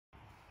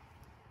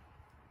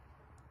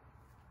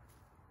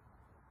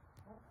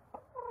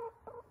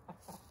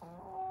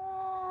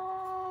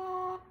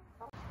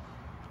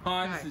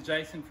Hi, this is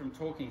Jason from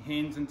Talking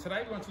Hens, and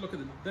today we want to look at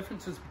the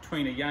differences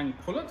between a young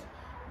pullet,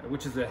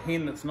 which is a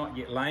hen that's not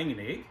yet laying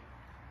an egg,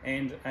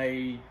 and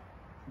a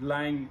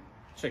laying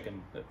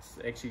chicken that's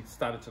actually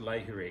started to lay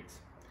her eggs.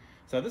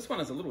 So this one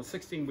is a little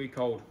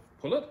 16-week-old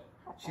pullet.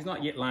 She's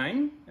not yet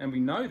laying, and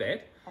we know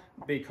that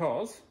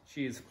because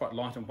she is quite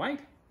light in weight,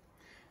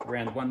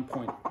 around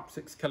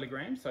 1.6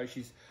 kilograms, so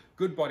she's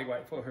good body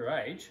weight for her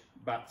age,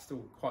 but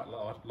still quite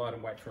light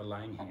in weight for a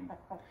laying hen.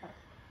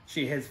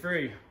 She has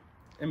very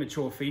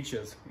immature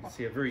features. You can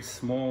see a very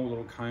small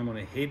little comb on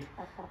her head,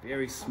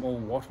 very small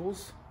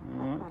wattles.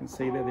 All right, you can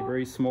see there they're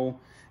very small,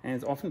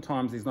 and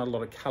oftentimes there's not a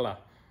lot of colour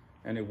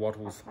in her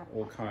wattles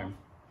or comb.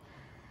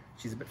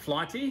 She's a bit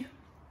flighty,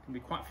 can be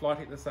quite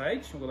flighty at this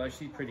age, although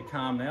she's pretty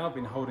calm now. I've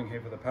been holding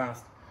her for the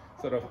past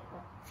sort of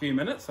few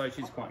minutes, so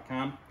she's quite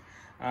calm.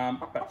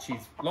 But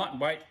she's light in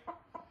weight,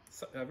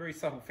 very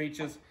subtle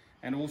features,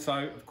 and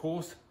also, of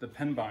course, the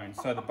pin bones.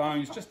 So the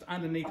bones just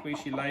underneath where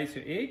she lays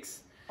her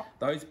eggs,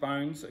 those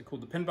bones are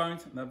called the pin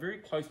bones, and they're very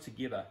close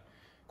together,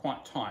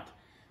 quite tight.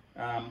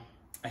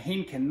 A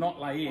hen cannot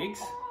lay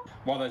eggs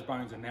while those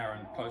bones are narrow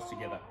and close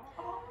together.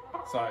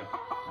 So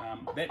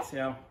that's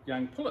our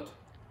young pullet.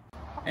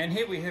 And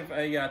here we have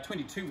a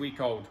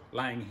 22-week-old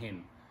laying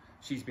hen.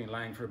 She's been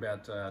laying for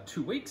about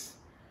 2 weeks,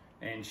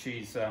 and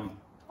she's the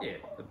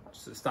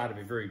start of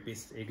her very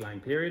best egg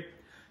laying period.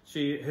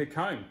 Her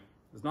comb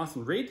is nice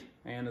and red,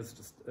 and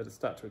it'll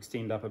start to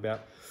extend up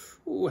about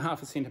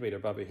half a centimetre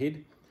above her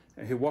head.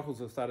 Her wattles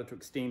have started to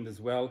extend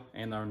as well,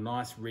 and they're a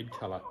nice red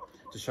colour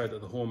to show that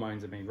the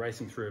hormones have been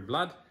racing through her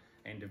blood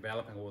and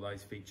developing all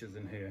those features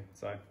in her.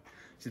 So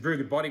she's very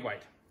good body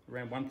weight,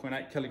 around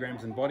 1.8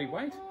 kilograms in body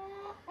weight,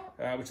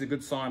 which is a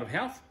good sign of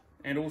health.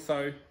 And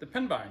also the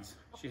pin bones.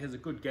 She has a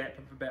good gap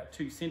of about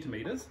 2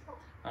 centimetres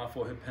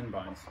for her pin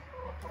bones.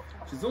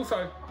 She's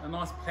also a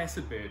nice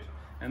placid bird,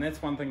 and that's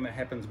one thing that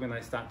happens when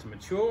they start to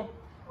mature.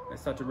 They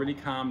start to really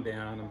calm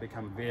down and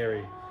become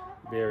very,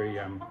 very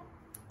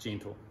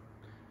gentle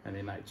in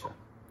their nature.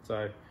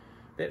 So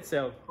that's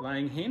our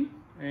laying hen,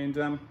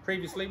 and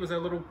previously was our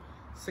little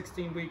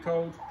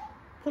 16-week-old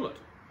pullet.